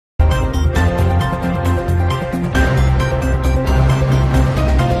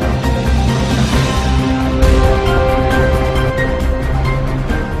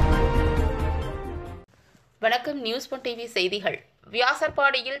வணக்கம். நியூஸ்1 டிவி செய்திகள்.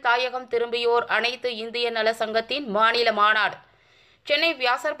 வியாசர்பாடியில் தாயகம் திரும்பியோர் அனைத்து இந்திய நல சங்கத்தின் மாநில மாநாடு. சென்னை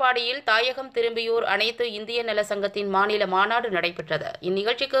வியாசர்பாடியில் தாயகம் திரும்பியோர் அனைத்து இந்திய நல சங்கத்தின் மாநில மாநாடு நடைபெற்றது.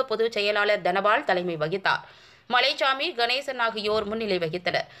 இந்நிகழ்ச்சிக்கு பொதுச் செயலாளர் தனபால் தலைமை வகித்தார். மலைச்சாமி, கணேசன் ஆகியோர் முன்னிலை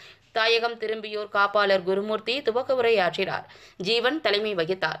வகித்தனர். தாயகம் திரும்பியோர் காப்பாளர் குருமூர்த்தி துவக்க உரை ஆற்றினார். ஜீவன் தலைமை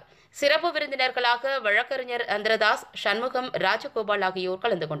வகித்தார். சிறப்பு விருந்தினர்களாக வழக்கறிஞர் அந்திரதாஸ், சண்முகம், ராஜகோபால் ஆகியோர்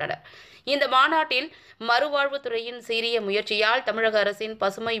கலந்து கொண்டனர். இந்த மாநாட்டில் மறுவாழ்வுத்துறையின் சீரிய முயற்சியால் தமிழக அரசின்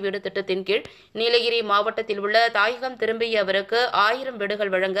பசுமை வீடு திட்டத்தின் கீழ் நீலகிரி மாவட்டத்தில் உள்ள தாயகம் திரும்பியவருக்கு 1000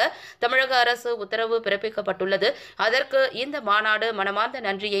 வீடுகள் வழங்க தமிழக அரசு உத்தரவு பிறப்பிக்கப்பட்டுள்ளது. அதற்கு இந்த மாநாடு மனமார்ந்த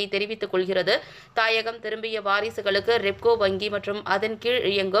நன்றியை தெரிவித்துக் கொள்கிறது. தாயகம் திரும்பிய வாரிசுகளுக்கு ரெப்கோ வங்கி மற்றும் அதன் கீழ்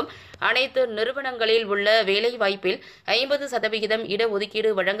இயங்கும் அனைத்து நிறுவனங்களில் உள்ள வேலைவாய்ப்பில் 50%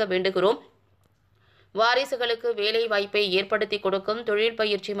 இடஒதுக்கீடு வழங்க வேண்டுகிறோம். வாரிசுகளுக்கு வேலை வாய்ப்பை ஏற்படுத்தி கொடுக்கும் தொழில்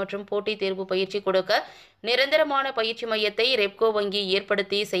பயிற்சி மற்றும் போட்டித் தேர்வு பயிற்சி கொடுக்க நிரந்தரமான பயிற்சி மையத்தை ரெப்கோ வங்கி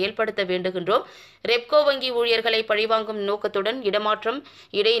ஏற்படுத்தி செயல்படுத்த வேண்டுகின்றோம். ரெப்கோ வங்கி ஊழியர்களை பழிவாங்கும் நோக்கத்துடன் இடமாற்றம்,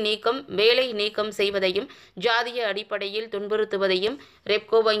 இடைநீக்கம், வேலை நீக்கம் செய்வதையும் ஜாதிய அடிப்படையில் துன்புறுத்துவதையும்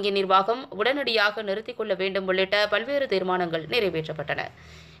ரெப்கோ வங்கி நிர்வாகம் உடனடியாக நிறுத்திக் கொள்ள வேண்டும் உள்ளிட்ட பல்வேறு தீர்மானங்கள் நிறைவேற்றப்பட்டன.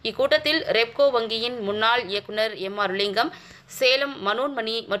 இக்கூட்டத்தில் ரெப்கோ வங்கியின் முன்னாள் இயக்குநர் எம்.ஆர். லிங்கம், சேலம்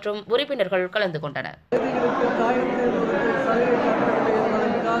மனோன்மணி மற்றும் உறுப்பினர்கள் கலந்து கொண்டனர்.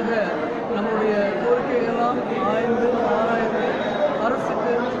 நம்முடைய கோரிக்கைகளெல்லாம் ஆய்ந்து ஆராய்ந்து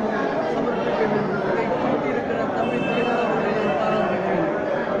அரசுக்கு சமர்ப்பிக்க வேண்டும். இதை கூட்டியிருக்கிற தம்பிக்கு பாராட்டுகிறேன்.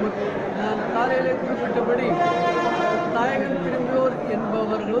 நான் காலையிலே குறிப்பிட்டபடி தாயகம் திரும்பியோர்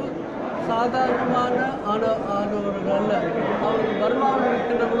என்பவர்கள் சாதாரணமான ஆனவர்கள் அல்ல. அவர்கள் பர்மாவில்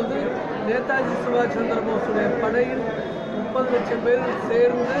இருக்கின்ற பொழுது நேதாஜி சுபாஷ் சந்திர போஸுடைய படையில் 30 லட்சம் பேர்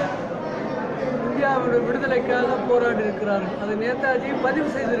சேர்ந்து இந்தியாவுடைய விடுதலைக்காக போராடி இருக்கிறார்கள். அதை நேதாஜி பதிவு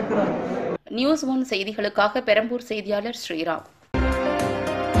செய்திருக்கிறார். நியூஸ்1 செய்திகளுக்காக பெரம்பூர் செய்தியாளர் ஸ்ரீராம்.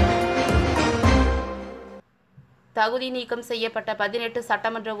 தகுதி நீக்கம் செய்யப்பட்ட 18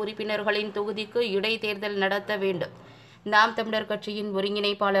 சட்டமன்ற உறுப்பினர்களின் தொகுதிக்கு இடைத்தேர்தல் நடத்த வேண்டும். நாம் தமிழர் கட்சியின்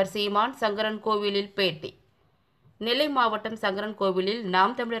ஒருங்கிணைப்பாளர் சீமான் சங்கரன்கோவிலில் பேட்டி. நெல்லை மாவட்டம் சங்கரன்கோவிலில்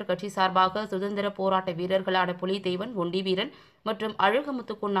நாம் தமிழர் கட்சி சார்பாக சுதந்திர போராட்ட வீரர்களான புலிதேவன், ஒண்டிவீரன் மற்றும்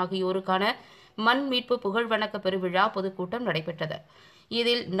அழகமுத்துக்குன் ஆகியோருக்கான மண் மீட்பு புகழ் வணக்க பெருவிழா பொதுக்கூட்டம் நடைபெற்றது.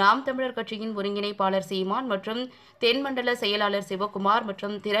 இதில் நாம் தமிழர் கட்சியின் ஒருங்கிணைப்பாளர் சீமான் மற்றும் தென்மண்டல செயலாளர் சிவகுமார்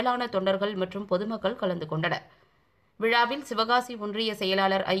மற்றும் திரளான தொண்டர்கள் மற்றும் பொதுமக்கள் கலந்து கொண்டனர். விழாவில் சிவகாசி ஒன்றிய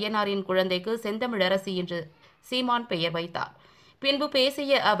செயலாளர் ஐயனாரின் குழந்தைக்கு செந்தமிழரசி என்று சீமான் பெயர் வைத்தார். பின்பு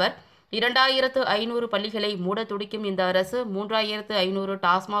பேசிய அவர், 2500 பள்ளிகளை மூட துடிக்கும் இந்த அரசு 3500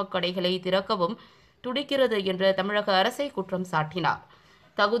 டாஸ்மாக் கடைகளை திறக்கவும் துடிக்கிறது என்ற தமிழக அரசை குற்றம் சாட்டினார்.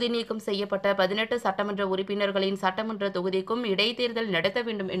 தகுதி நீக்கம் செய்யப்பட்ட 18 சட்டமன்ற உறுப்பினர்களின் சட்டமன்ற தொகுதிக்கும் இடைத்தேர்தல் நடத்த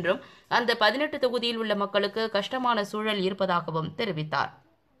வேண்டும் என்றும் அந்த 18 தொகுதியில் உள்ள மக்களுக்கு கஷ்டமான சூழல் இருப்பதாகவும் தெரிவித்தார்.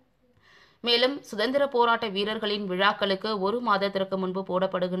 மேலும் சுதந்திர போராட்ட வீரர்களின் விழாக்களுக்கு 1 மாதத்திற்கு முன்பு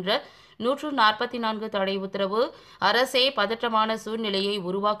போடப்படுகின்ற 144 தடை உத்தரவு அரசே பதற்றமான சூழ்நிலையை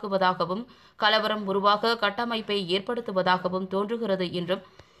உருவாக்குவதாகவும் கலவரம் உருவாக கட்டமைப்பை ஏற்படுத்துவதாகவும் தோன்றுகிறது என்றும்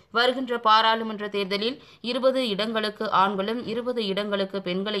வருகின்ற பாராளுமன்ற தேர்தலில் 20 இடங்களுக்கு ஆண்களும் 20 இடங்களுக்கு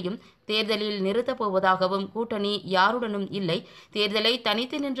பெண்களையும் தேர்தலில் நிறுத்தப் போவதாகவும் கூட்டணி யாருடனும் இல்லை, தேர்தலை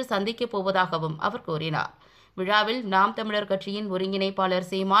தனித்து நின்று சந்திக்கப் போவதாகவும் அவர் கூறினார். விழாவில் நாம் தமிழர் கட்சியின் ஒருங்கிணைப்பாளர்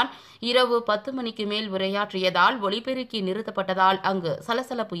சீமான் இரவு 10 மணிக்கு மேல் உரையாற்றியதால் ஒலிபெருக்கி நிறுத்தப்பட்டதால் அங்கு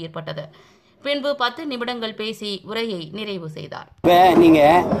சலசலப்பு ஏற்பட்டது. பின்பு 10 நிமிடங்கள் பேசி உரையை நிறைவு செய்தார். நீங்க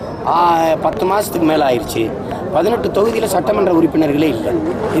 10 மாசத்துக்கு மேல ஆயிடுச்சு, 18 தொகுதியில் சட்டமன்ற உறுப்பினர்களே இல்லை.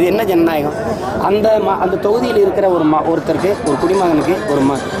 இது என்ன ஜனநாயகம்? அந்த தொகுதியில் இருக்கிற ஒருத்தருக்கு, ஒரு குடிமகனுக்கு,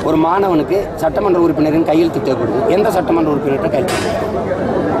 ஒரு மாணவனுக்கு சட்டமன்ற உறுப்பினரின் கையெழுத்து தேவைப்படுது. எந்த சட்டமன்ற உறுப்பினர்கிட்ட கையெழுத்து?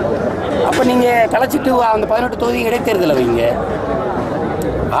 அப்போ நீங்கள் கலைச்சிட்டு அந்த 18 தொகுதி இடைத்தேர்தலை வைங்க.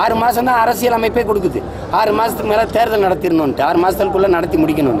 6 மாதம் தான் அரசியல் அமைப்பே கொடுக்குது. 6 மாதத்துக்கு மேலே தேர்தல் நடத்திடணுன்ட்டு, 6 மாதத்துக்குள்ளே நடத்தி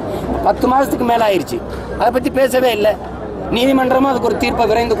முடிக்கணும்னு 10 மாதத்துக்கு மேலே ஆயிடுச்சு. அதை பற்றி பேசவே இல்லை. நீதிமன்றமும் அதுக்கு ஒரு தீர்ப்பை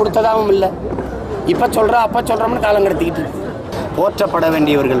விரைந்து கொடுத்ததாகவும் இல்லை. இப்போ சொல்கிறோம் அப்போ சொல்கிறோம்னு காலம் கடத்திக்கிட்டு இருக்குது. போற்றப்பட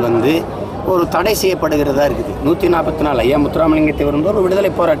வேண்டியவர்கள் ஒரு தடை செய்யப்படுகிறதா இருக்குது. 144 ஐயா முத்துராமலிங்கத்தை வரும்போது ஒரு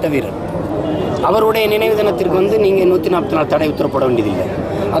விடுதலை போராட்ட வீரர், அவருடைய நினைவு தினத்திற்கு நீங்கள் 144 தடை உத்தரப்பட வேண்டியதில்லை.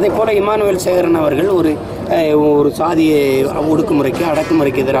 அதே போல் இமானுவேல் சேகரன் அவர்கள் ஒரு சாதிய ஒடுக்குமுறைக்கு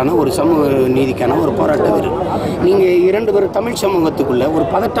அடக்குமுறைக்கு எதிரான ஒரு சமூக நீதிக்கான ஒரு போராட்ட வீரர். நீங்கள் 2 பேர் தமிழ் சமூகத்துக்குள்ள ஒரு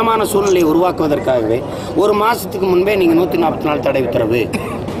பதட்டமான சூழ்நிலையை உருவாக்குவதற்காகவே 1 மாதத்துக்கு முன்பே நீங்கள் 144 தடை உத்தரவு.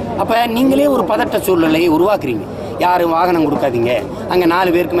 அப்போ நீங்களே ஒரு பதட்ட சூழ்நிலையை உருவாக்குறீங்க. யாரும் வாகனம் கொடுக்காதீங்க, அங்கே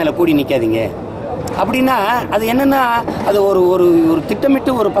 4 பேருக்கு மேலே கூடி நிற்காதீங்க அப்படின்னா அது என்னென்னா, அது ஒரு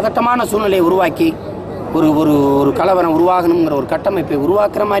திட்டமிட்டு ஒரு பதட்டமான சூழ்நிலையை உருவாக்கி ஒரு ஒரு ஒரு கலவரம் உருவாகணுங்கிற ஒரு கட்டமைப்பை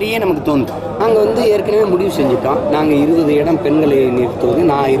உருவாக்குற மாதிரியே நமக்கு தோணுது. நாங்கள் வந்து ஏற்கனவே முடிவு செஞ்சுட்டோம், நாங்கள் 20 இடம் பெண்களை நிறுத்துவது,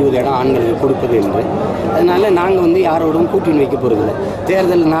 நான் 20 இடம் ஆண்களுக்கு கொடுப்பது என்று. அதனால் நாங்கள் வந்து யாரோடும் கூட்டணி வைக்க போகிறதில்ல.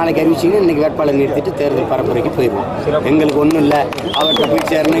 தேர்தல் நாளைக்கு அறிவிச்சிங்கன்னா இன்றைக்கி வேட்பாளர் நிறுத்திட்டு தேர்தல் பரப்புரைக்கு போயிடுவோம். எங்களுக்கு ஒன்றும் இல்லை, அவர்கிட்ட போய்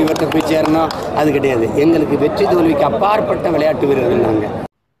சேரணும் இவர்கிட்ட போய் சேரணும் அது கிடையாது. எங்களுக்கு வெற்றி தோல்விக்கு அப்பாற்பட்ட விளையாட்டு வீரர்கள் நாங்கள்.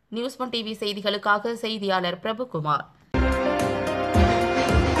 நியூஸ் 1 டிவி செய்திகளுக்காக செய்தியாளர் பிரபுகுமார்.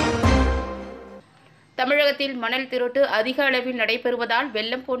 தமிழகத்தில் மணல் திருட்டு அதிக அளவில் நடைபெறுவதால்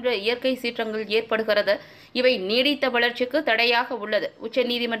வெள்ளம் போன்ற இயற்கை சீற்றங்கள் ஏற்படுகிறது. இவை நீடித்த வளர்ச்சிக்கு தடையாக உள்ளது.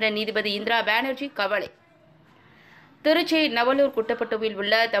 உச்சநீதிமன்ற நீதிபதி இந்திரா பானர்ஜி கவலை. திருச்சி நவலூர் குட்டப்பட்டுவில்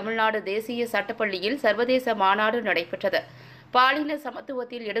உள்ள தமிழ்நாடு தேசிய சட்டப்பள்ளியில் சர்வதேச மாநாடு நடைபெற்றது. பாலின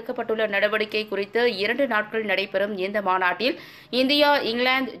சமத்துவத்தில் எடுக்கப்பட்டுள்ள நடவடிக்கை குறித்து 2 நாட்கள் நடைபெறும் இந்த மாநாட்டில் இந்தியா,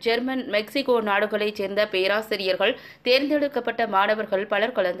 இங்கிலாந்து, ஜெர்மன், மெக்சிகோ நாடுகளைச் சேர்ந்த பேராசிரியர்கள், தேர்ந்தெடுக்கப்பட்ட மாணவர்கள்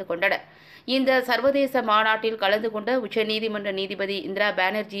பலர் கலந்து கொண்டனர். இந்த சர்வதேச மாநாட்டில் கலந்து கொண்ட உச்சநீதிமன்ற நீதிபதி இந்திரா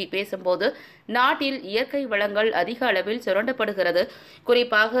பானர்ஜி பேசும்போது, நாட்டில் இயற்கை வளங்கள் அதிக அளவில் சுரண்டப்படுகிறது.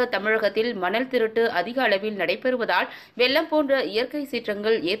 குறிப்பாக தமிழகத்தில் மணல் திருட்டு அதிக அளவில் நடைபெறுவதால் வெள்ளம் போன்ற இயற்கை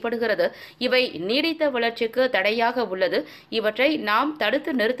சீற்றங்கள் ஏற்படுகிறது. இவை நீடித்த வளர்ச்சிக்கு தடையாக உள்ளது. இவற்றை நாம்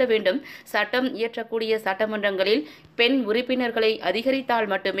தடுத்து நிறுத்த வேண்டும். சட்டம் இயற்றக்கூடிய சட்டமன்றங்களில் பெண் உறுப்பினர்களை அதிகரித்தால்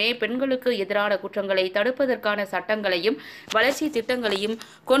மட்டுமே பெண்களுக்கு எதிரான குற்றங்களை தடுப்பதற்கான சட்டங்களையும் வளர்ச்சி திட்டங்களையும்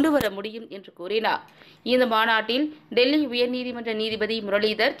கொண்டுவர முடியும் என்று கூறினார். இந்த மாநாட்டில் டெல்லி உயர்நீதிமன்ற நீதிபதி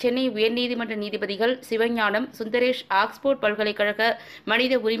முரளிதர், சென்னை உயர்நீதிமன்ற நீதிபதிகள் சிவஞானம், சுந்தரேஷ், ஆக்ஸ்போர்ட் பல்கலைக்கழக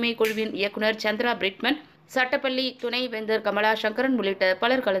மனித உரிமை குழுவின் இயக்குநர் சந்திரா பிரிட்மன், சட்டப்பள்ளி துணை வேந்தர் கமலா சங்கரன் உள்ளிட்ட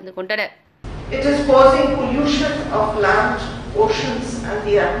பலர் கலந்து கொண்டனர். It is causing pollution of land, oceans and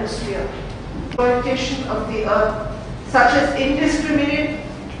the atmosphere, exploitation of the earth, such as indiscriminate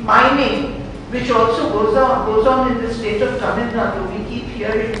mining, which also goes on in the state of Tamil Nadu. We keep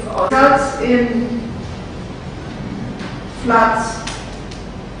hearing results in floods.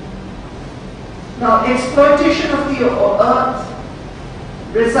 Now, exploitation of the earth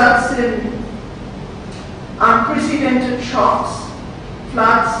results in unprecedented shocks,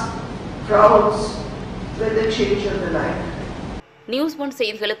 floods, droughts, weather change and the like. News 1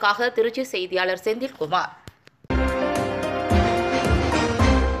 செய்திகளுக்காக திருச்சி செய்தியாளர் செந்தில்குமார்.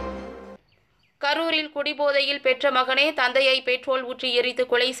 கரூரில் குடிபோதையில் பெற்ற மகனே தந்தையை petrol ஊற்றி எரித்து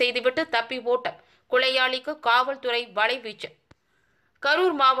கொலை செய்துவிட்டு தப்பி ஓட்டம். கொலையாளிக்கு காவல்துறை வலைவீச்சு.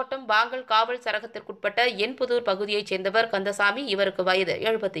 கரூர் மாவட்டம் பாங்கல் காவல் சரகத்திற்குட்பட்ட என்புதூர் பகுதியைச் சேர்ந்தவர் கந்தசாமி. இவருக்கு வயது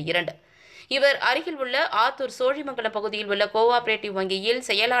 72. இவர் அருகில் உள்ள ஆத்தூர் சோழிமங்கலம் பகுதியில் உள்ள கோஆபரேட்டிவ் வங்கியில்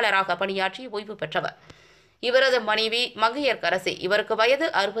செயலாளராக பணியாற்றி ஓய்வு பெற்றவர். இவரது மனைவி மங்கையர்கரசி. இவருக்கு வயது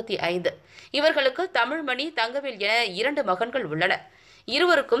 65. இவர்களுக்கு தமிழ்மணி, தங்கவேல் என 2 மகன்கள் உள்ளனர்.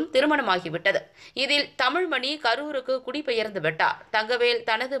 இருவருக்கும் திருமணமாகிவிட்டது. இதில் தமிழ்மணி கரூருக்கு குடிபெயர்ந்து விட்டார். தங்கவேல்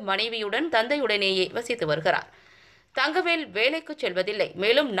தனது மனைவியுடன் தந்தையுடனேயே வசித்து வருகிறார். தங்கவேல் வேலைக்கு செல்வதில்லை.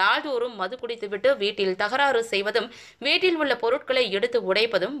 மேலும் நாள்தோறும் மது குடித்துவிட்டு வீட்டில் தகராறு செய்வதும், வீட்டில் உள்ள பொருட்களை எடுத்து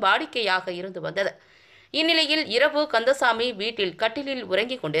உடைப்பதும் வாடிக்கையாக இருந்து வந்தது. இந்நிலையில் இரவு கந்தசாமி வீட்டில் கட்டிலில்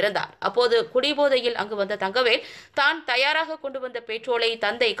உறங்கிக் கொண்டிருந்தார். அப்போது குடிபோதையில் அங்கு வந்த தங்கவேல் தான் தயாராக கொண்டு வந்த பெட்ரோலை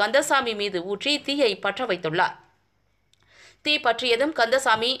தந்தை கந்தசாமி மீது ஊற்றி தீயை பற்ற வைத்துள்ளார். தீ பற்றியதும்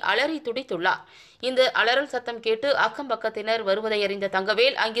கந்தசாமி அலறி துடித்துள்ளார். இந்த அலறல் சத்தம் கேட்டு அக்கம் பக்கத்தினர் வருவதை அறிந்த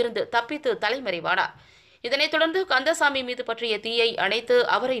தங்கவேல் அங்கிருந்து தப்பித்து தலைமறைவானார். இதனைத் தொடர்ந்து கந்தசாமி மீது பற்றிய தீயை அணைத்து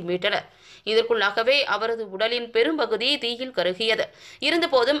அவரை மீட்டனர். இதற்குள்ளாகவே அவரது உடலின் பெரும்பகுதி தீயில் கருகியது.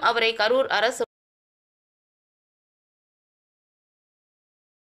 இருந்தபோதும் அவரை கரூர் அரசு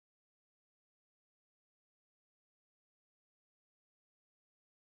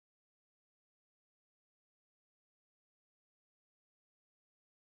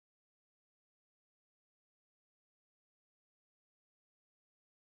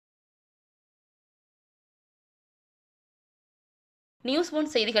நியூஸ் 1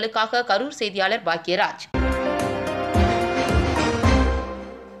 செய்திகளுக்காக கரூர் செய்தியாளர் பாக்கியராஜ்.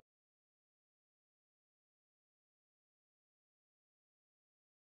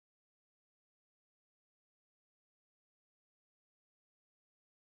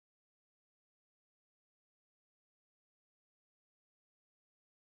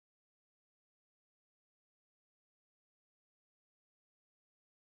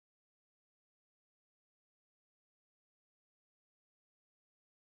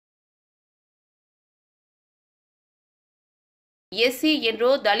 எஸ்சி என்றோ,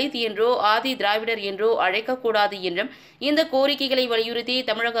 தலித் என்றோ, ஆதி திராவிடர் என்றோ அழைக்கக்கூடாது என்றும், இந்த கோரிக்கைகளை வலியுறுத்தி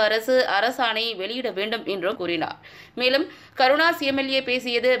தமிழக அரசு அரசாணை வெளியிட வேண்டும் என்றும் கூறினார். மேலும் கருணாஸ் எம்எல்ஏ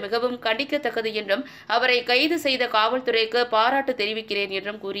பேசியது மிகவும் கண்டிக்கத்தக்கது என்றும், அவரை கைது செய்த காவல்துறைக்கு பாராட்டு தெரிவிக்கிறேன்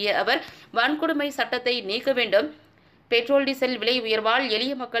என்றும் கூறிய அவர், வன்கொடுமை சட்டத்தை நீக்க வேண்டும், பெட்ரோல் டீசல் விலை உயர்வால்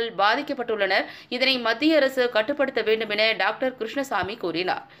எளிய மக்கள் பாதிக்கப்பட்டுள்ளனர். இதனை மத்திய அரசு கட்டுப்படுத்த வேண்டும் என டாக்டர் கிருஷ்ணசாமி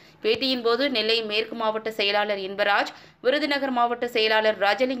கூறினார். பேட்டியின் போது நெல்லை மேற்கு மாவட்ட செயலாளர் இன்பராஜ், விருதுநகர் மாவட்ட செயலாளர்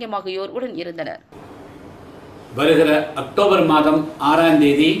ராஜலிங்கம் ஆகியோர் உடன் இருந்தனர். வருகிற அக்டோபர் மாதம் 6ஆம்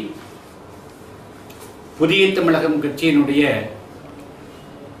தேதி புதிய தமிழகம் கட்சியினுடைய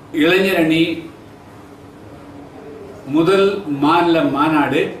இளைஞரணி முதல் மாநில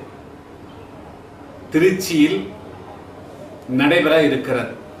மாநாடு திருச்சியில் நடைபெற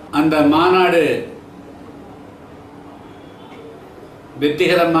இருக்கிறது. அந்த மாநாடு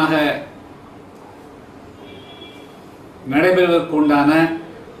வெற்றிகரமாக நடைபெறுவதற்கு உண்டான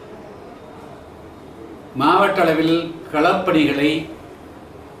மாவட்ட அளவில் களப்பணிகளை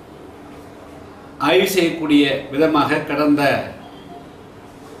ஆய்வு செய்யக்கூடிய விதமாக கடந்த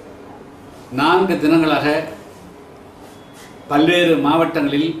 4 தினங்களாக பல்வேறு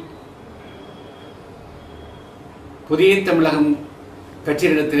மாவட்டங்களில் புதிய தமிழகம்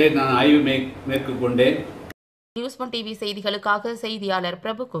கட்சியிடத்திலே நான் ஆய்வு மேற்கொண்டேன். நியூஸ் 1 டிவி செய்திகளுக்காக செய்தியாளர்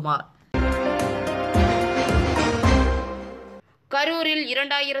பிரபுகுமார். கரூரில்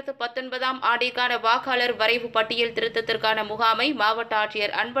 2019ஆம் ஆண்டிற்கான வாக்காளர் வரைவு பட்டியல் திருத்தத்திற்கான முகாமை மாவட்ட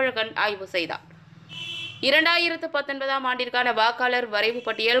ஆட்சியர் அன்பழகன் ஆய்வு செய்தார். 2019ஆம் ஆண்டிற்கான வாக்காளர் வரைவு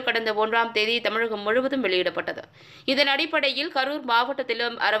பட்டியல் கடந்த 1ஆம் தேதி தமிழகம் முழுவதும் வெளியிடப்பட்டது. இதன் அடிப்படையில் கரூர்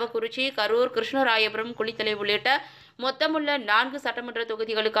மாவட்டத்திலும் அரவக்குறிச்சி, கரூர், கிருஷ்ணராயபுரம், குளித்தலை உள்ளிட்ட மொத்தமுள்ள 4 சட்டமன்ற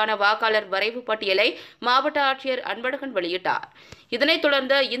தொகுதிகளுக்கான வாக்காளர் வரைவு பட்டியலை மாவட்ட ஆட்சியர் அன்பழகன் வெளியிட்டார். இதனைத்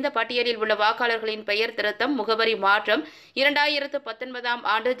தொடர்ந்து இந்த பட்டியலில் உள்ள வாக்காளர்களின் பெயர் திருத்தம், முகவரி மாற்றம், 2019ஆம்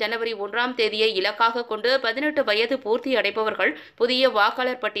ஆண்டு ஜனவரி 1ஆம் தேதியை இலக்காக கொண்டு 18 வயது பூர்த்தி அடைபவர்கள் புதிய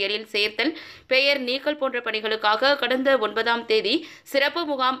வாக்காளர் பட்டியலில் சேர்த்தல், பெயர் நீக்கல் போன்ற பணிகளுக்காக கடந்த 9ஆம் தேதி சிறப்பு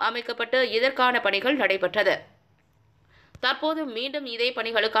முகாம் அமைக்கப்பட்டு இதற்கான பணிகள் நடைபெற்றது. தற்போது மீண்டும் இதே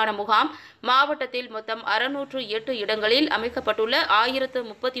பணிகளுக்கான முகாம் மாவட்டத்தில் மொத்தம் 608 இடங்களில் அமைக்கப்பட்டுள்ள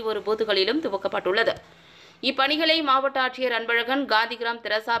 1031 பூத்துகளிலும் துவக்கப்பட்டுள்ளது. இப்பணிகளை மாவட்ட ஆட்சியர் அன்பழகன் காந்திகிராம்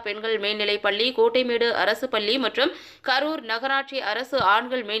தெரசா பெண்கள் மேல்நிலைப் பள்ளி, கோட்டைமேடு அரசு பள்ளி மற்றும் கரூர் நகராட்சி அரசு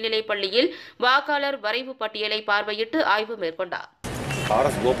ஆண்கள் மேல்நிலைப் பள்ளியில் வாக்காளர் வரைவு பட்டியலை பார்வையிட்டு ஆய்வு மேற்கொண்டார்.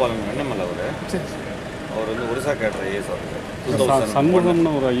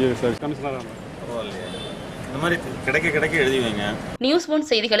 நியூஸ் 1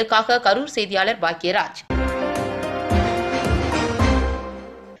 செய்திகளுக்காக கரூர் செய்தியாளர் பாக்கியராஜ்.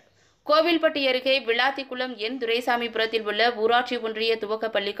 கோவில்பட்டி அருகே விளாத்திக்குளம் என் துரைசாமிபுரத்தில் உள்ள ஊராட்சி ஒன்றிய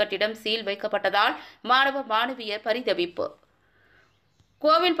துவக்கப்பள்ளி கட்டிடம் சீல் வைக்கப்பட்டதால் மாணவ மாணவியர் பரிதவிப்பு.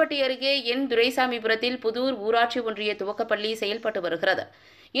 கோவில்பட்டி அருகே என் துரைசாமிபுரத்தில் புதூர் ஊராட்சி ஒன்றிய துவக்கப்பள்ளி செயல்பட்டு வருகிறது.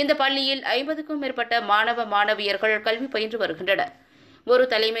 இந்த பள்ளியில் 50க்கும் மேற்பட்ட மாணவ மாணவியர்கள் கல்வி பயின்று வருகின்றனர். ஒரு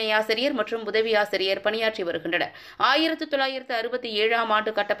தலைமை ஆசிரியர் மற்றும் உதவி ஆசிரியர் பணியாற்றி வருகின்றனர். 1967ஆம்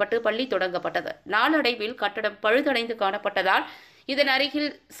ஆண்டு கட்டப்பட்டு பள்ளி தொடங்கப்பட்டது. நாளடைவில் கட்டடம் பழுதடைந்து காணப்பட்டதால் இதன்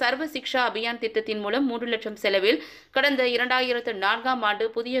அருகில் சர்வ சிக்ஷா அபியான் திட்டத்தின் மூலம் 3 லட்சம் செலவில் கடந்த 2004ஆம் ஆண்டு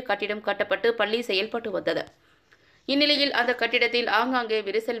புதிய கட்டிடம் கட்டப்பட்டு பள்ளி செயல்பட்டு வந்தது. இந்நிலையில் அந்த கட்டிடத்தில் ஆங்காங்கே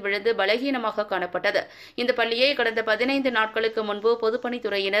விரிசல் விழுந்து பலகீனமாக காணப்பட்டது. இந்த பள்ளியை கடந்த 15 நாட்களுக்கு முன்பு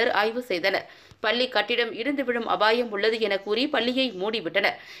பொதுப்பணித்துறையினர் ஆய்வு செய்தனர். பள்ளி கட்டிடம் இடிந்து விழும் அபாயம் உள்ளது என கூறி பள்ளியை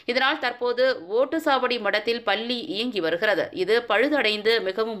மூடிவிட்டனர். இதனால் தற்போது ஓட்டுசாவடி மடத்தில் பள்ளி இயங்கி வருகிறது. இது பழுதடைந்து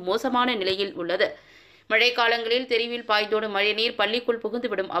மிகவும் மோசமான நிலையில் உள்ளது. மழைக்காலங்களில் தெருவில் பாய்ந்தோடும் மழைநீர் பள்ளிக்குள்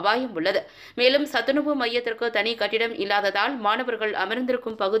புகுந்துவிடும் அபாயம் உள்ளது. மேலும் சத்துணவு மையத்திற்கு தனி கட்டிடம் இல்லாததால் மாணவர்கள்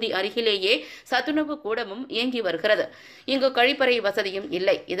அமர்ந்திருக்கும் பகுதி அருகிலேயே சத்துணவு கூடமும் இயங்கி வருகிறது. இங்கு கழிப்பறை வசதியும்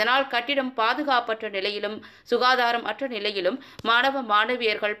இல்லை. இதனால் கட்டிடம் பாதுகாப்பற்ற நிலையிலும் சுகாதாரம் அற்ற நிலையிலும் மாணவ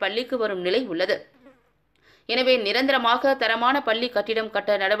மாணவியர்கள் பள்ளிக்கு வரும் நிலை உள்ளது. எனவே நிரந்தரமாக தரமான பள்ளி கட்டிடம்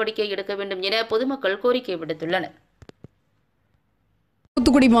கட்ட நடவடிக்கை எடுக்க வேண்டும் என பொதுமக்கள் கோரிக்கை விடுத்துள்ளனர்.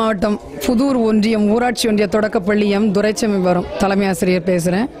 தூத்துக்குடி மாவட்டம் புதூர் ஒன்றியம் ஊராட்சி ஒன்றிய தொடக்கப்பள்ளி எம் துரைசாமிபுரம் தலைமை ஆசிரியர்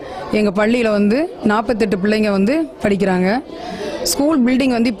பேசுகிறேன். எங்கள் பள்ளியில் 48 பிள்ளைங்க படிக்கிறாங்க. ஸ்கூல்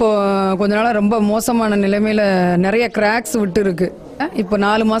பில்டிங் இப்போது கொஞ்ச நாளாக ரொம்ப மோசமான நிலைமையில் நிறைய கிராக்ஸ் விட்டு இருக்கு. இப்போ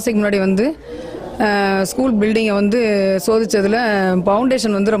 4 மாதத்துக்கு முன்னாடி ஸ்கூல் பில்டிங்கை சோதித்ததில்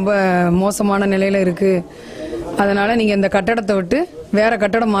ஃபவுண்டேஷன் ரொம்ப மோசமான நிலையில் இருக்குது. அதனால் நீங்கள் இந்த கட்டடத்தை விட்டு வேறு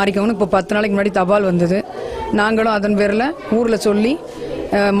கட்டடம் மாறிக்கோங்கன்னு இப்போ 10 நாளைக்கு முன்னாடி தபால் வந்தது. நாங்களும் அதன் பேரில் ஊரில் சொல்லி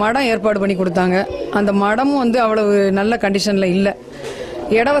மடம் ஏற்பாடு பண்ணி கொடுத்தாங்க. அந்த மடமும் அவ்வளவு நல்ல கண்டிஷனில் இல்லை.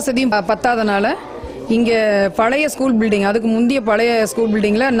 இட வசதியும் பத்தாதனால இங்கே பழைய ஸ்கூல் பில்டிங், அதுக்கு முந்தைய பழைய ஸ்கூல்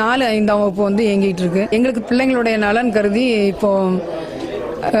பில்டிங்கில் 4, 5ஆம் வகுப்பு இயங்கிட்டு இருக்கு. எங்களுக்கு பிள்ளைங்களுடைய நலன் கருதி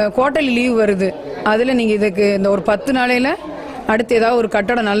இப்போது குவார்ட்டர்லி லீவ் வருது. அதில் நீங்கள் இதுக்கு இந்த ஒரு 10 நாளையில் அடுத்து ஏதாவது ஒரு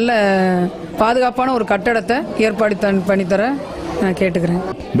கட்டடம், நல்ல பாதுகாப்பான ஒரு கட்டடத்தை ஏற்பாடு பண்ணித்தர நான் கேட்டுக்கிறேன்.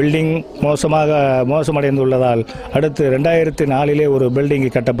 பில்டிங் மோசமடைந்துள்ளதால் அடுத்து 2004 ஒரு பில்டிங்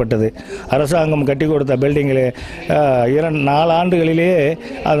கட்டப்பட்டது. அரசாங்கம் கட்டி கொடுத்த பில்டிங்கிலே 4 ஆண்டுகளிலேயே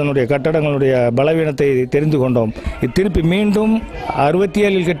அதனுடைய கட்டடங்களுடைய பலவீனத்தை தெரிந்து கொண்டோம். திருப்பி மீண்டும்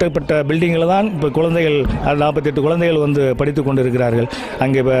 67 கட்டப்பட்ட பில்டிங்கில் தான் இப்போ குழந்தைகள் 48 குழந்தைகள் வந்து படித்து கொண்டிருக்கிறார்கள்.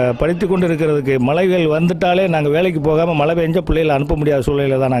 அங்கே படித்து கொண்டிருக்கிறதுக்கு மழைகள் வந்துட்டாலே நாங்கள் வேலைக்கு போகாமல் மழை பெஞ்ச பிள்ளைகளை அனுப்ப முடியாத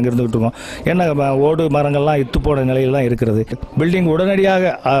சூழ்நிலையில் தான் நாங்கள் இருந்துகிட்டு இருக்கோம். ஏன்னா ஓடு மரங்கள்லாம் இத்து போன நிலையில் தான் இருக்கிறது. பில்டிங்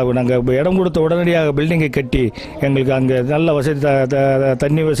உடனடியாக நாங்கள் இடம் கொடுத்த உடனடியாக பில்டிங்கை கட்டி எங்களுக்கு அங்கே நல்ல வசதி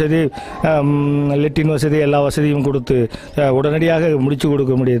தண்ணி வசதி லெட்டின் வசதி எல்லா வசதியும் கொடுத்து உடனடியாக முடிச்சு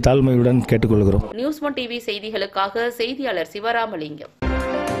கொடுக்க முடிய தாழ்மையுடன் கேட்டுக்கொள்கிறோம். நியூஸ் 1 டிவி செய்திகளுக்காக செய்தியாளர் சிவராமலிங்கம்.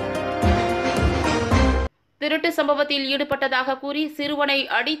 திருட்டு சம்பவத்தில் ஈடுபட்டதாக கூறி சிறுவனை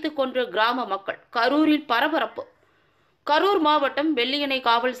அடித்துக் கொன்ற கிராம மக்கள். கரூரில் பரபரப்பு. கரூர் மாவட்டம் வெள்ளியணை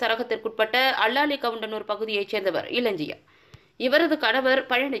காவல் சரகத்திற்குட்பட்ட அல்லாலி கவுண்டனூர் பகுதியைச் சேர்ந்தவர் இளஞ்சியர். இவரது கணவர்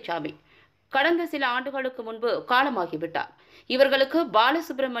பழனிசாமி கடந்த சில ஆண்டுகளுக்கு முன்பு காலமாகிவிட்டார். இவர்களுக்கு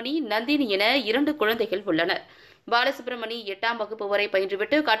பாலசுப்ரமணி, நந்தினி என 2 குழந்தைகள் உள்ளனர். பாலசுப்ரமணி 8ஆம் வகுப்பு வரை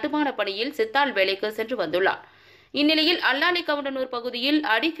பயின்றுவிட்டு கட்டுமான பணியில் சித்தாள் வேலைக்கு சென்று வந்துள்ளார். இந்நிலையில் அல்லாலி கவுண்டனூர் பகுதியில்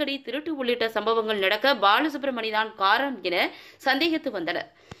அடிக்கடி திருட்டு உள்ளிட்ட சம்பவங்கள் நடக்க பாலசுப்ரமணி தான் காரணம் என சந்தேகித்து வந்தனர்.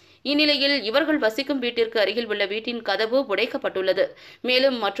 இந்நிலையில் இவர்கள் வசிக்கும் வீட்டிற்கு அருகில் உள்ள வீட்டின் கதவு உடைக்கப்பட்டுள்ளது.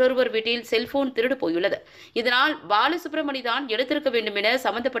 மேலும் மற்றொருவர் வீட்டில் செல்போன் திருடு போயுள்ளது. இதனால் பாலசுப்ரமணி தான் எடுத்திருக்க வேண்டும் என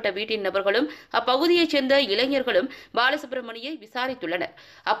சம்பந்தப்பட்ட வீட்டின் நபர்களும் அப்பகுதியைச் சேர்ந்த இளைஞர்களும் பாலசுப்ரமணியை விசாரித்துள்ளனர்.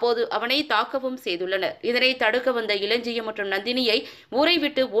 அப்போது அவனை தாக்கவும் செய்துள்ளனர். இதனை தடுக்க வந்த இளஞ்சியம் மற்றும் நந்தினியை ஊரை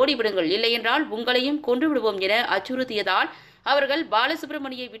விட்டு ஓடிவிடுங்கள், இல்லையென்றால் உங்களையும் கொன்று விடுவோம் என அச்சுறுத்தியதால் அவர்கள்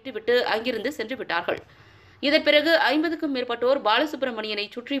பாலசுப்ரமணியை விட்டுவிட்டு அங்கிருந்து சென்று விட்டார்கள். இதன் பிறகு 50க்கும் மேற்பட்டோர் பாலசுப்ரமணியனை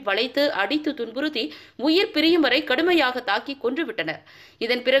சுற்றி வளைத்து அடித்து துன்புறுத்தி உயிர் பிரியும் வரை கடுமையாக தாக்கி கொன்றுவிட்டனர்.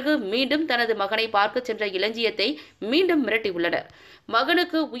 இதன் பிறகு மீண்டும் தனது மகனை பார்க்க சென்ற இளஞ்சியத்தை மீண்டும் மிரட்டியுள்ளனர்.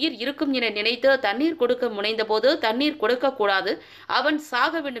 மகனுக்கு உயிர் இருக்கும் என நினைத்து தண்ணீர் கொடுக்க முனைந்தபோது தண்ணீர் கொடுக்கக்கூடாது, அவன்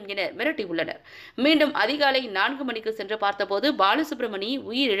சாக வேண்டும் என மிரட்டியுள்ளனர். மீண்டும் அதிகாலை 4 மணிக்கு சென்று பார்த்தபோது பாலசுப்ரமணி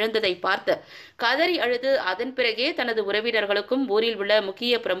உயிர் இழந்ததை பார்த்து கதறி அழுது அதன் பிறகே தனது உறவினர்களுக்கும் ஊரில் உள்ள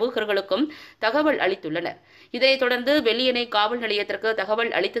முக்கிய பிரமுகர்களுக்கும் தகவல் அளித்துள்ளனர். இதனைத் தொடர்ந்து வெள்ளியணை காவல் நிலையத்திற்கு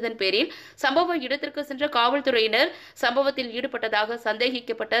தகவல் அளித்ததன் பேரில் சம்பவ இடத்திற்கு சென்ற காவல்துறையினர் சம்பவத்தில் ஈடுபட்டதாக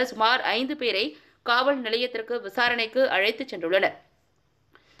சந்தேகிக்கப்பட்ட சுமார் 5 பேரை காவல் நிலையத்திற்கு விசாரணைக்கு அழைத்துச் சென்றுள்ளனர்.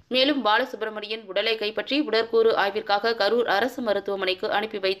 மேலும் பாலசுப்ரமணியன் உடலை கைப்பற்றி உடற்கூறு ஆய்விற்காக கரூர் அரசு மருத்துவமனைக்கு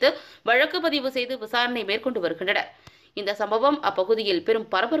அனுப்பி வைத்து வழக்கு பதிவு செய்து விசாரணை மேற்கொண்டு வருகின்றனர். இந்த சம்பவம் அப்பகுதியில் பெரும்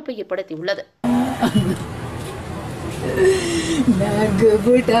பரபரப்பை ஏற்படுத்தியுள்ளது.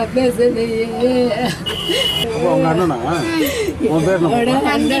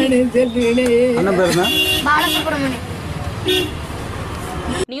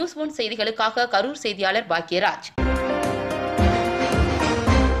 நியூஸ் 1 செய்திகளுக்காக கரூர் செய்தியாளர் பாக்கியராஜ்.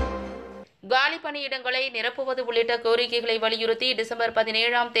 காலி பணியிடங்களை நிரப்புவது உள்ளிட்ட கோரிக்கைகளை வலியுறுத்தி டிசம்பர்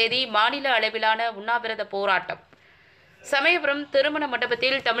 17ஆம் தேதி மாநில அளவிலான உண்ணாவிரத போராட்டம். சமயபுரம் திருமண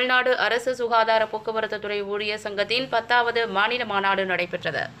மண்டபத்தில் தமிழ்நாடு அரசு சுகாதார போக்குவரத்து துறை ஊழியர் சங்கத்தின் 10வது மாநில மாநாடு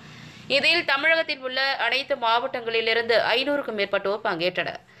நடைபெற்றது. இதில் தமிழகத்தில் உள்ள அனைத்து மாவட்டங்களிலிருந்து 500க்கும் மேற்பட்டோர்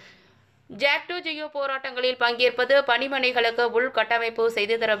பங்கேற்றனர். ஜாக் டு ஜியோ போராட்டங்களில் பங்கேற்பது, பணிமனைகளுக்கு உள்கட்டமைப்பு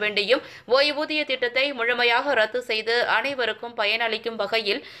செய்து தர வேண்டியும், ஓய்வூதிய திட்டத்தை முழுமையாக ரத்து செய்து அனைவருக்கும் பயனளிக்கும்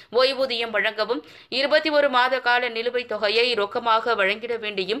வகையில் ஓய்வூதியம் வழங்கவும், 21 மாத கால நிலுவைத் தொகையை ரொக்கமாக வழங்கிட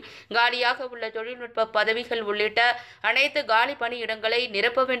வேண்டியும், காலியாக உள்ள தொழில்நுட்ப பதவிகள் உள்ளிட்ட அனைத்து காலி பணியிடங்களை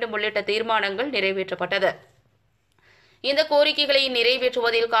நிரப்ப வேண்டும் உள்ளிட்ட தீர்மானங்கள் நிறைவேற்றப்பட்டது. இந்த கோரிக்கைகளை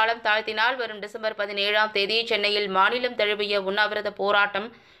நிறைவேற்றுவதில் காலம் தாழ்த்தினால் வரும் டிசம்பர் 17ஆம் தேதி சென்னையில் மாநிலம் தழுவிய உண்ணாவிரத போராட்டம்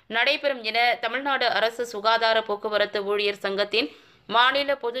நடைபெறும் என தமிழ்நாடு அரசு சுகாதார போக்குவரத்து ஊழியர் சங்கத்தின்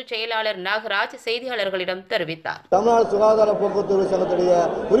மாநில பொதுச் செயலாளர் நாகராஜ் செய்தியாளர்களிடம் தெரிவித்தார். தமிழ்நாடு சுகாதார போக்குவரத்து சங்கத்துடைய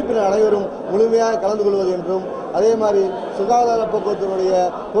உறுப்பினர் அனைவரும் முழுமையாக கலந்து கொள்வது என்றும், அதே மாதிரி சுகாதார போக்குவரத்துடைய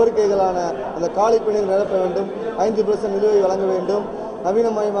கோரிக்கைகளான அந்த காலிப்பணியை நிரப்ப வேண்டும், 5% நிலுவை வழங்க வேண்டும்,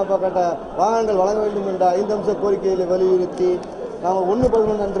 நவீனமயமாக்கப்பட்ட வாகனங்கள் வழங்க வேண்டும் என்ற 5 அம்ச கோரிக்கைகளை வலியுறுத்தி நாம்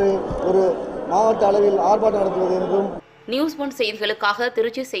 1/11 அன்று ஒரு மாவட்ட அளவில் ஆர்ப்பாட்டம் நடத்துவது என்றும். நியூஸ் 1 செய்திகளுக்காக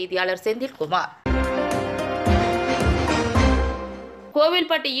திருச்சி செய்தியாளர் செந்தில்குமார்.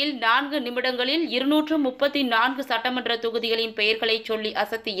 கோவில்பட்டியில் 4 நிமிடங்களில் 234 சட்டமன்ற தொகுதிகளின் பெயர்களை சொல்லி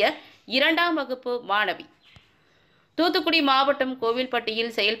அசத்திய 2ஆம் வகுப்பு மாணவி. தூத்துக்குடி மாவட்டம்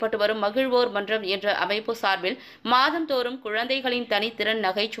கோவில்பட்டியில் செயல்பட்டு வரும் மகிழ்வோர் மன்றம் என்ற அமைப்பு சார்பில் மாதந்தோறும் குழந்தைகளின் தனித்திறன்,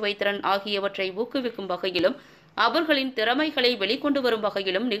 நகைச்சுவை திறன் ஆகியவற்றை ஊக்குவிக்கும் வகையிலும் அவர்களின் திறமைகளை வெளிக்கொண்டு வரும்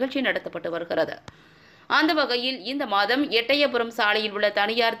வகையிலும் நிகழ்ச்சி நடத்தப்பட்டு வருகிறது. அந்த வகையில் இந்த மாதம் எட்டயபுரம் சாலையில் உள்ள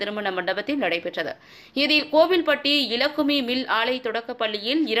தனியார் திருமண மண்டபத்தில் நடைபெற்றது. இதில் கோவில்பட்டி இலக்குமி மில் ஆலை தொடக்கப்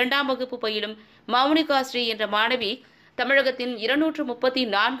பள்ளியில் 2ஆம் வகுப்பு பயிலும் மௌனிகா ஸ்ரீ என்ற மாணவி தமிழகத்தின்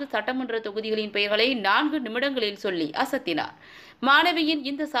 234 சட்டமன்ற தொகுதிகளின் பெயர்களை 4 நிமிடங்களில் சொல்லி அசத்தினார். மாணவியின்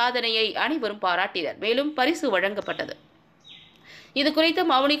இந்த சாதனையை அனைவரும் பாராட்டினர். மேலும் பரிசு வழங்கப்பட்டது. இதுகுறித்து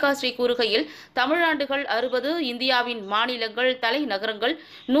மௌனிகா ஸ்ரீ கூறுகையில், தமிழ்நாடுகள் 60, இந்தியாவின் மாநிலங்கள், தலைநகரங்கள்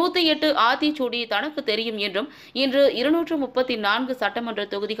 108 ஆத்திச்சூடி தனக்கு தெரியும் என்றும், இன்று 234 சட்டமன்ற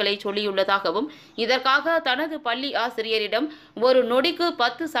தொகுதிகளை சொல்லியுள்ளதாகவும், இதற்காக தனது பள்ளி ஆசிரியரிடம் ஒரு நொடிக்கு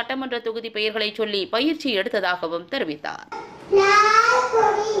 10 சட்டமன்ற தொகுதி பெயர்களை சொல்லி பயிற்சி எடுத்ததாகவும் தெரிவித்தார்.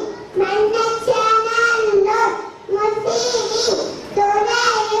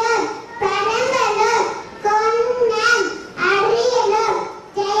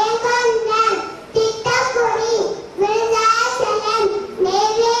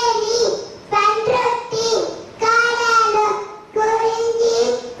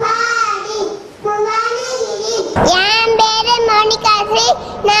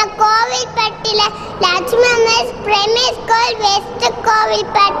 நான் கோவில்பட்டியில Lakshmi miss primary school west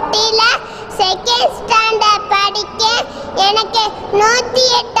கோவில்பட்டியில second standard படிக்க. எனக்கு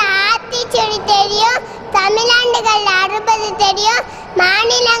 108 ஆத்திச்சூடி தெரியும், தமிழ்நாடுகள் 60 தெரியும்,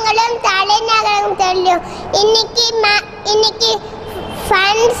 மாநிலங்களும் தலைநகரம் தெரியும். இன்னைக்கு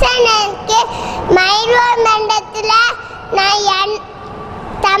ஃபங்க்ஷனுக்கு மயில்வார் மண்டபத்தில் நான்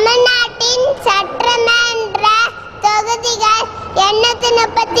தமிழ்நாட்டின் சட்டமன்ற தொகுதிகள்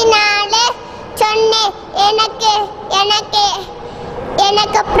 834 சொன்னேன்.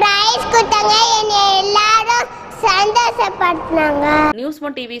 எனக்கு பிரைஸ் கொடுத்தாங்க. என்னை எல்லாரும் சந்தோஷப்படுத்தினாங்க. நியூஸ்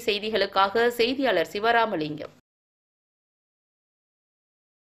 1 டிவி செய்திகளுக்காக செய்தியாளர் சிவராமலிங்கம்.